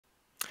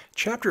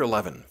Chapter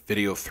 11,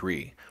 Video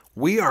 3.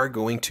 We are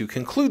going to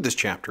conclude this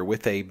chapter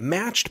with a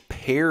matched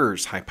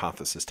pairs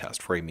hypothesis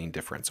test for a mean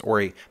difference,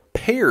 or a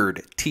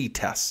paired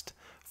t-test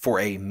for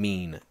a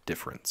mean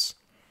difference.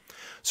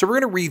 So we're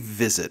going to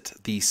revisit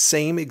the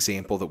same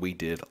example that we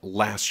did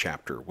last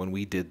chapter when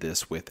we did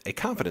this with a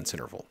confidence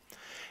interval.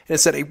 And it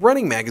said a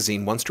running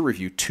magazine wants to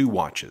review two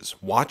watches,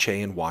 Watch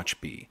A and Watch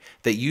B,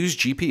 that use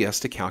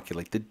GPS to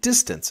calculate the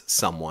distance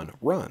someone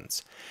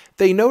runs.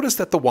 They notice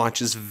that the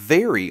watches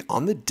vary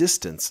on the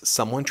distance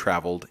someone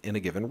traveled in a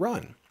given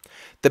run.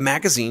 The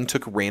magazine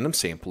took a random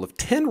sample of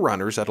 10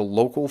 runners at a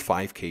local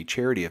 5K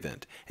charity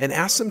event and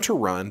asked them to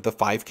run the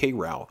 5K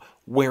route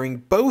wearing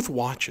both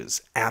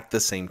watches at the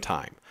same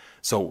time.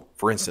 So,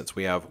 for instance,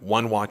 we have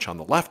one watch on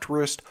the left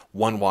wrist,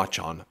 one watch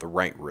on the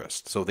right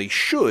wrist. So they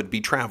should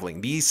be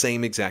traveling the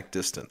same exact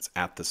distance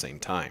at the same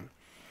time.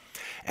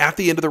 At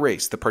the end of the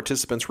race, the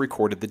participants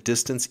recorded the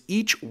distance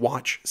each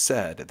watch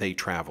said they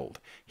traveled.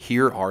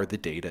 Here are the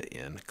data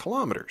in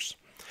kilometers.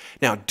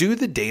 Now, do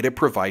the data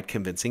provide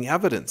convincing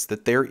evidence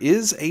that there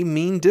is a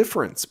mean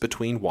difference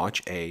between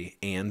watch A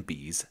and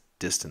B's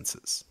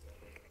distances?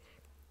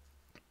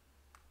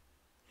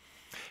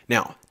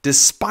 Now,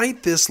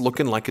 despite this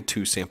looking like a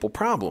two-sample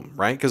problem,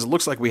 right? Because it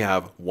looks like we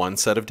have one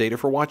set of data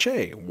for watch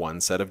A, one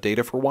set of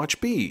data for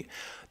watch B.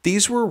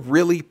 These were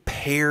really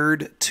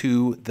paired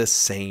to the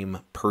same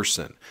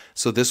person.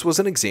 So this was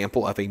an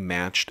example of a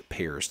matched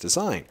pairs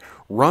design.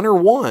 Runner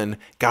 1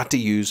 got to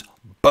use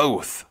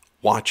both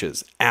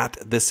watches at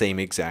the same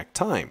exact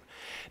time.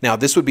 Now,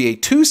 this would be a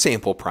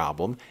two-sample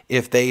problem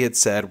if they had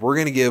said, we're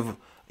going to give,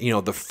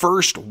 the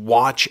first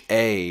watch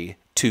A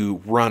to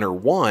runner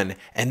 1,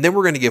 and then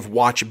we're going to give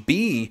watch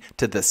B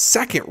to the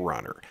second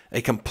runner,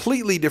 a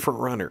completely different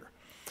runner.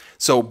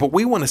 So, but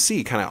we want to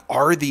see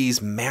are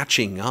these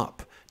matching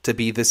up to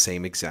be the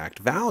same exact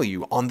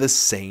value on the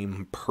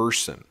same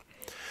person?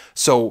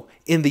 So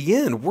in the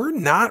end, we're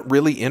not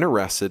really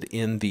interested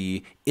in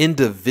the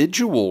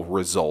individual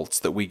results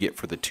that we get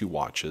for the two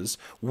watches.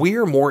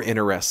 We're more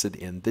interested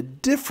in the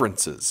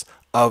differences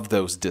of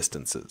those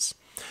distances.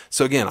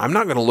 So again, I'm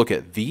not going to look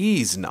at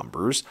these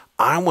numbers.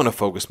 I want to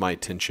focus my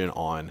attention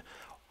on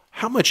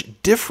how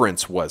much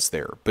difference was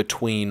there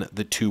between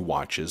the two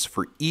watches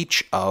for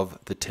each of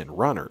the 10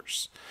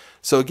 runners.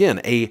 So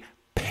again, a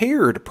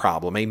paired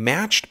problem, a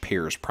matched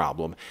pairs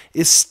problem,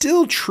 is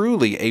still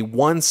truly a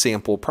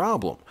one-sample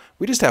problem.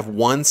 We just have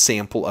one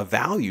sample of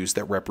values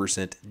that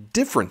represent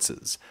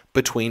differences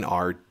between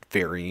our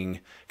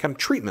varying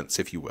treatments,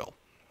 if you will.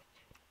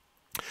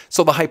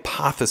 So the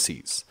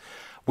hypotheses.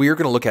 We are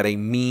going to look at a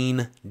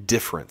mean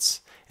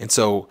difference. And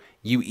so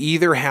you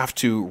either have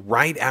to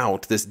write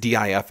out this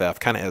DIFF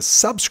as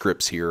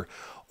subscripts here,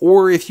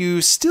 or if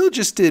you still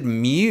just did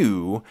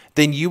mu,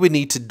 then you would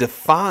need to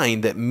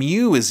define that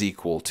mu is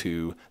equal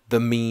to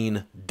the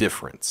mean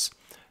difference.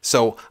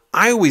 So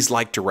I always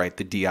like to write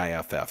the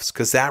DIFFs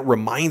because that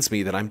reminds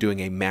me that I'm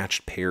doing a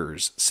matched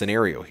pairs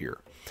scenario here.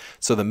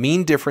 So the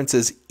mean difference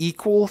is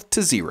equal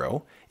to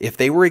 0. If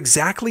they were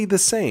exactly the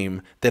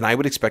same, then I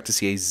would expect to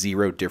see a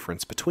 0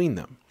 difference between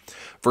them.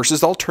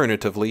 Versus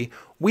alternatively,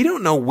 we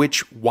don't know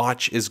which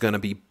watch is going to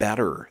be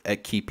better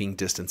at keeping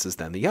distances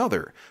than the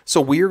other.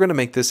 So we are going to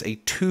make this a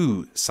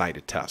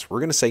two-sided test. We're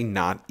going to say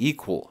not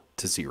equal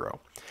to 0.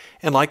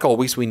 And like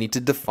always, we need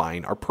to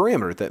define our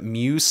parameter that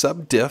mu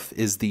sub diff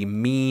is the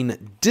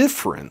mean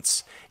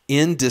difference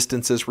in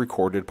distances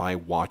recorded by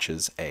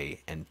watches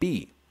A and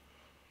B.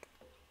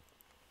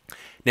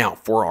 Now,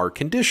 for our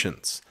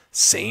conditions,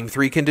 same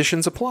three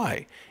conditions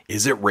apply.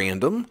 Is it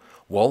random?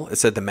 Well, it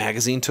said the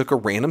magazine took a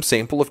random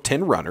sample of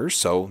 10 runners,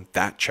 so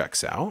that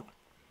checks out.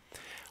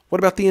 What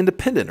about the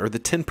independent or the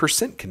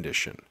 10%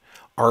 condition?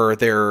 Are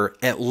there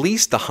at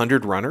least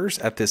 100 runners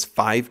at this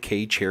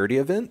 5K charity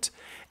event?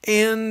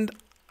 And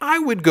I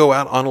would go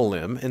out on a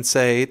limb and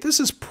say this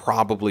is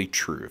probably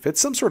true. If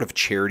it's some sort of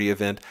charity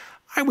event,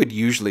 I would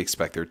usually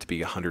expect there to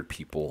be 100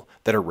 people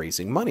that are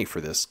raising money for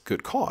this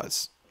good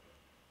cause.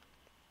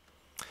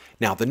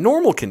 Now, the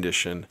normal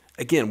condition,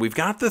 again, we've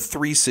got the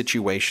three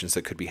situations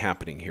that could be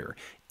happening here.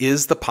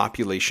 Is the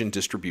population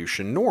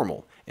distribution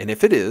normal? And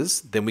if it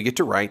is, then we get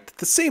to write that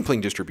the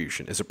sampling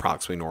distribution is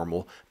approximately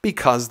normal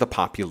because the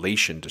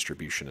population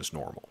distribution is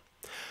normal.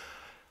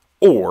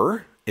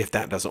 Or, if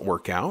that doesn't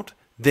work out,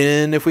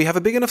 then if we have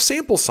a big enough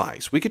sample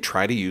size, we could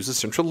try to use the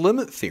central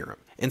limit theorem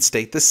and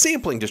state the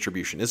sampling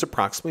distribution is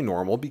approximately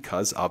normal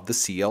because of the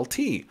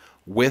CLT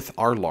with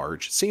our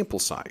large sample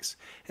size.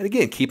 And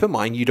again, keep in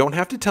mind, you don't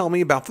have to tell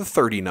me about the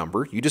 30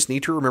 number. You just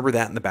need to remember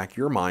that in the back of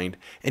your mind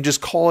and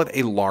just call it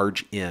a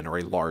large N or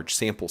a large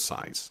sample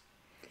size.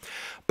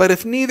 But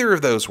if neither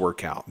of those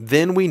work out,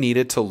 then we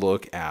needed to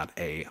look at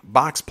a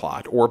box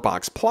plot or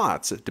box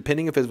plots,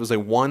 depending if it was a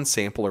one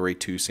sample or a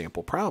two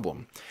sample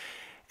problem.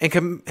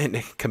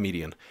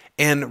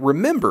 And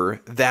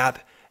remember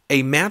that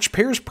a matched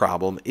pairs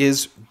problem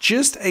is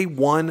just a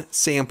one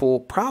sample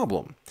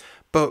problem,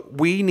 but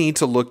we need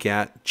to look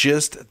at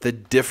just the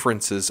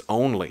differences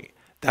only.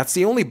 That's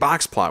the only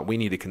box plot we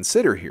need to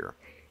consider here.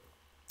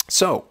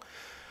 So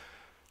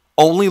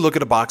only look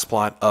at a box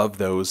plot of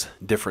those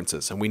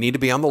differences, and we need to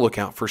be on the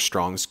lookout for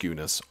strong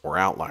skewness or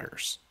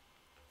outliers.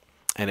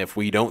 And if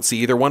we don't see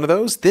either one of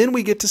those, then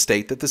we get to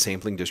state that the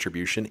sampling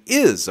distribution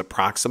is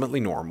approximately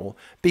normal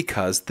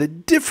because the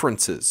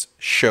differences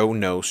show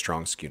no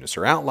strong skewness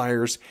or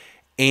outliers,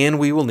 and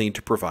we will need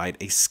to provide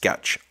a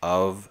sketch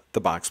of the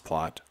box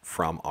plot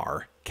from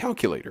our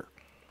calculator.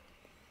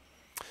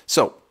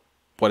 So,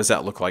 what does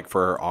that look like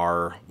for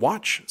our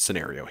watch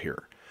scenario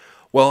here?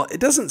 Well, it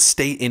doesn't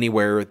state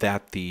anywhere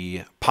that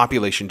the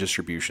population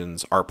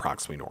distributions are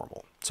approximately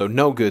normal, so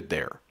no good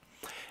there.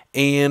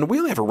 And we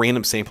only have a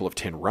random sample of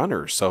 10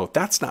 runners, so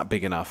that's not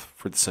big enough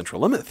for the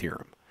central limit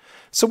theorem.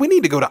 So we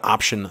need to go to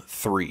option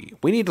 3.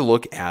 We need to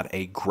look at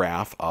a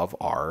graph of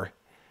our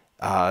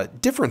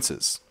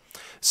differences.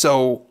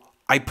 So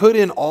I put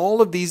in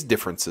all of these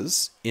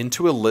differences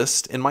into a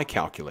list in my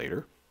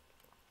calculator,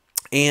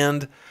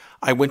 and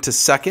I went to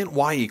second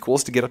y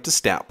equals to get up to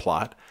stat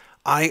plot.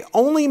 I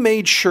only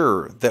made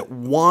sure that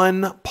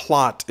one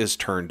plot is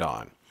turned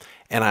on.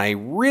 And I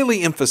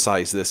really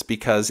emphasize this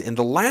because in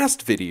the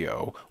last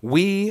video,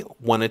 we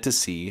wanted to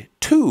see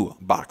 2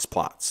 box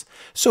plots.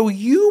 So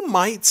you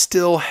might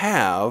still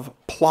have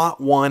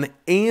plot 1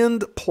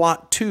 and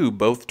plot 2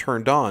 both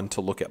turned on to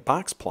look at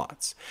box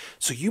plots.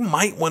 So you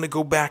might want to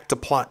go back to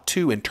plot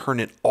 2 and turn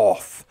it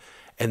off,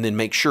 and then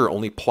make sure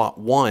only plot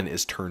 1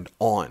 is turned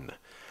on.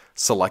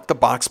 Select the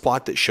box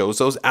plot that shows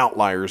those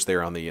outliers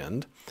there on the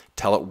end.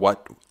 Tell it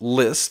what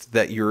list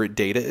that your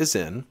data is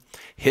in.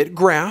 Hit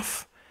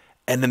graph.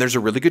 And then there's a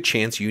really good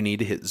chance you need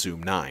to hit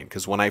zoom 9,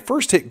 because when I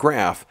first hit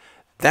graph,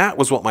 that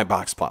was what my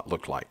box plot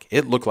looked like.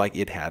 It looked like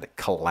it had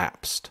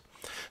collapsed.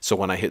 So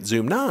when I hit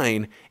zoom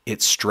 9,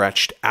 it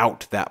stretched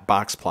out that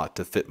box plot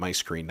to fit my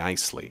screen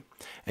nicely.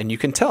 And you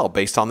can tell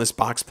based on this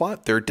box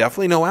plot, there are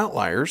definitely no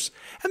outliers,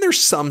 and there's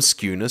some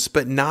skewness,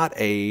 but not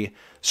a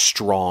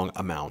strong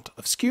amount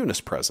of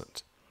skewness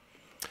present.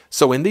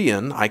 So in the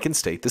end, I can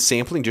state the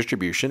sampling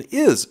distribution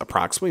is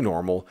approximately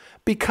normal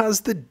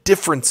because the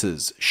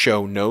differences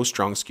show no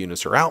strong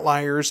skewness or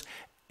outliers,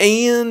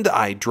 and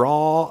I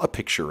draw a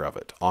picture of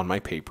it on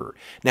my paper.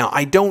 Now,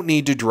 I don't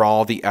need to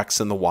draw the X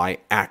and the Y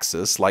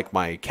axis like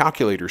my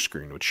calculator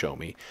screen would show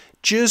me.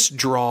 Just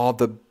draw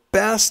the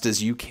best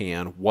as you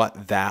can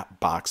what that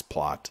box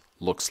plot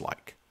looks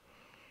like.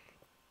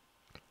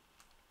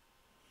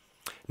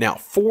 Now,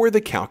 for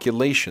the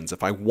calculations,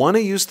 if I want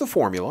to use the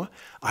formula,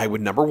 I would,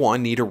 number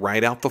 1, need to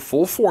write out the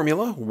full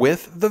formula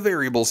with the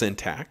variables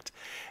intact,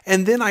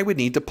 and then I would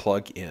need to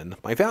plug in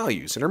my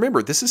values. And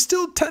remember, this is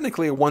still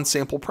technically a one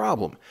sample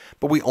problem,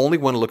 but we only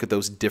want to look at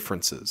those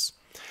differences.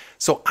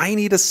 So I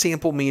need a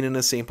sample mean and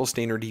a sample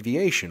standard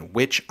deviation,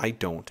 which I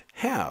don't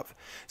have.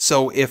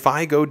 So if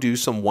I go do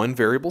some one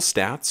variable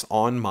stats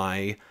on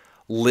my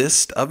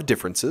list of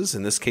differences,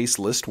 in this case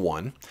list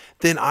 1,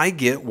 then I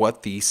get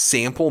what the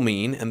sample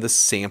mean and the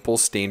sample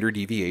standard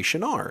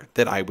deviation are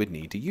that I would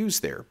need to use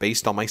there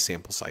based on my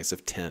sample size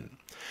of 10.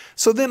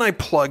 So then I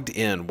plugged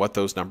in what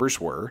those numbers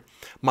were.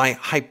 My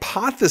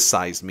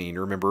hypothesized mean,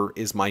 remember,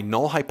 is my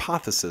null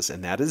hypothesis,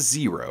 and that is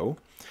 0.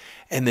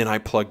 And then I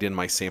plugged in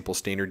my sample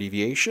standard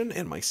deviation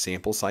and my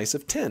sample size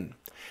of 10.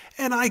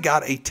 And I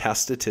got a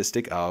test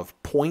statistic of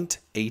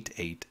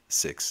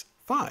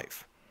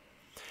 0.8865.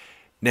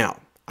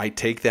 Now, I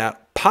take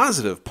that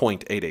positive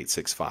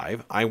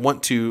 0.8865. I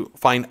want to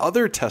find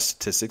other test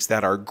statistics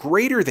that are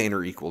greater than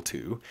or equal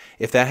to.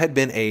 If that had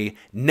been a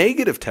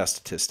negative test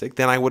statistic,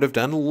 then I would have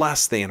done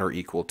less than or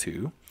equal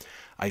to.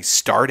 I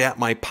start at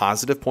my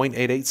positive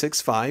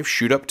 0.8865,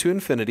 shoot up to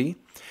infinity,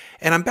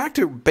 and I'm back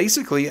to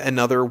basically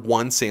another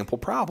one sample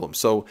problem.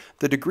 So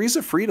the degrees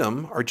of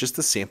freedom are just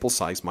the sample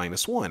size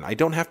minus 1. I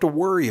don't have to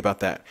worry about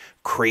that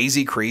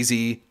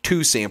crazy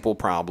 2 sample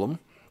problem.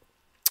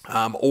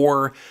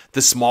 Or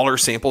the smaller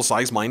sample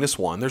size minus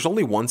 1. There's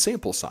only one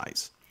sample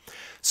size.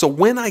 So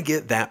when I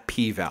get that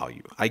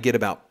p-value, I get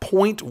about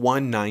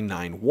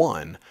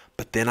 0.1991,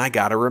 but then I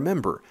got to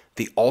remember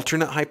the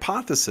alternate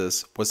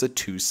hypothesis was a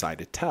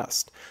 2-sided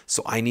test.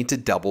 So I need to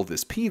double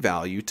this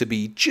p-value to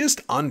be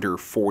just under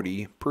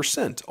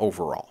 40%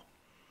 overall.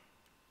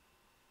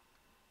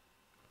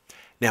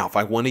 Now, if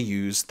I want to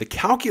use the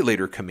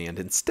calculator command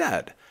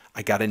instead,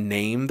 I got to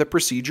name the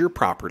procedure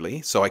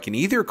properly. So I can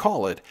either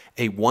call it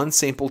a one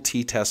sample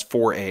t-test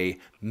for a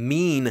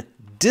mean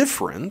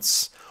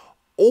difference,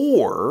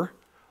 or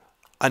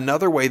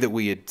another way that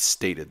we had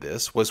stated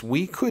this was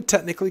we could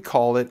technically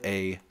call it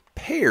a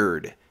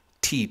paired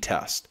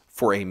t-test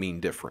for a mean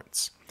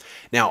difference.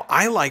 Now,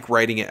 I like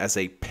writing it as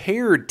a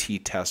paired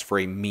t-test for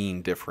a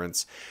mean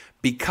difference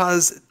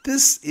because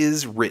this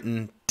is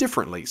written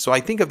differently. So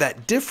I think of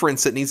that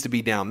difference that needs to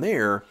be down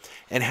there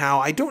and how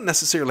I don't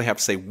necessarily have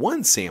to say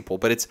one sample,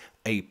 but it's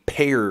a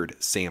paired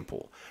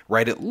sample,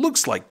 right? It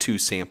looks like 2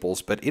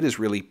 samples, but it is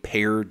really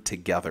paired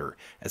together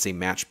as a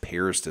matched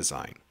pairs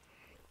design.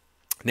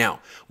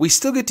 Now, we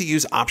still get to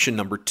use option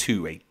number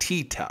 2, a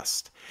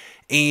t-test.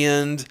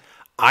 And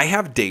I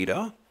have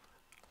data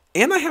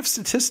and I have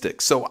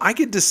statistics, so I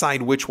could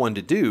decide which one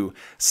to do.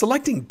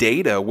 Selecting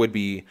data would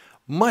be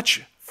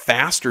much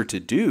faster to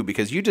do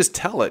because you just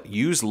tell it,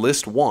 use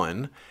list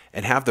 1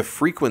 and have the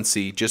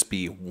frequency just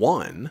be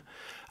 1.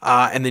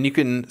 And then you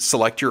can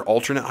select your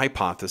alternate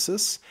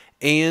hypothesis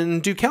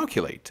and do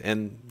calculate,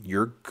 and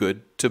you're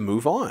good to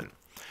move on.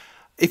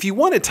 If you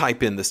want to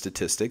type in the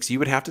statistics, you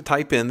would have to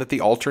type in that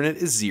the alternate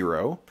is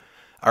 0,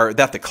 or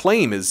that the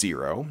claim is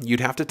 0. You'd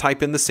have to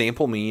type in the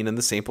sample mean and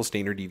the sample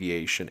standard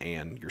deviation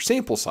and your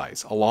sample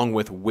size, along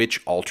with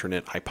which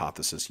alternate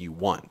hypothesis you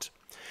want.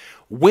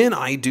 When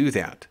I do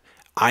that,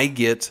 I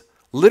get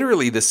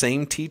literally the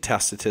same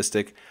t-test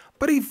statistic,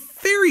 but a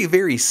very,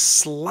 very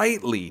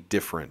slightly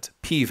different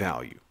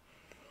p-value.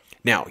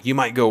 Now, you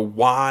might go,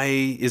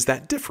 why is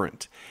that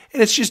different?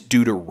 And it's just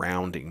due to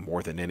rounding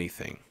more than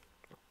anything.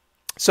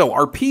 So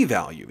our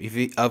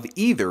p-value of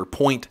either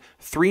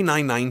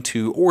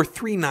 0.3992 or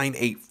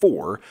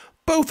 3984,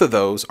 both of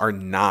those are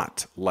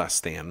not less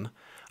than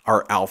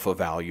our alpha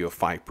value of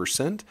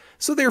 5%.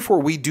 So therefore,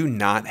 we do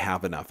not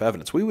have enough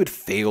evidence. We would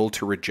fail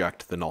to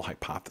reject the null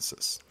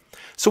hypothesis.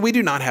 So we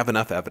do not have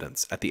enough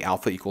evidence at the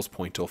alpha equals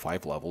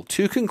 0.05 level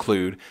to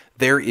conclude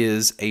there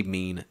is a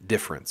mean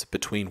difference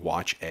between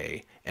watch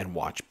A and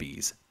watch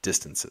B's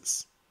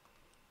distances.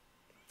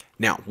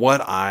 Now,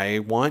 what I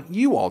want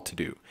you all to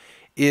do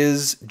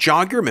is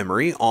jog your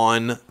memory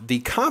on the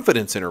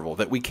confidence interval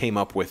that we came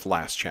up with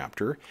last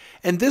chapter,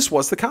 and this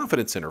was the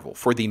confidence interval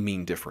for the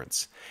mean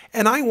difference.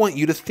 And I want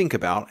you to think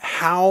about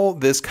how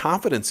this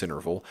confidence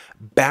interval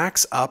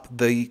backs up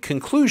the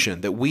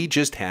conclusion that we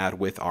just had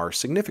with our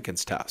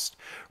significance test.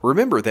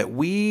 Remember that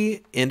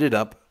we ended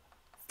up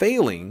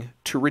failing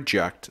to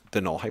reject the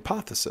null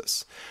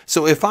hypothesis.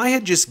 So if I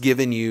had just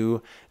given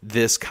you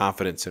this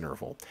confidence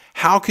interval,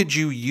 how could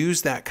you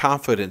use that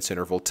confidence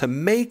interval to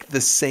make the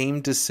same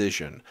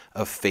decision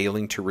of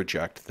failing to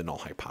reject the null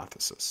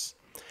hypothesis?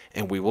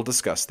 And we will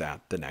discuss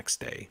that the next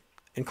day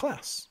in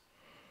class.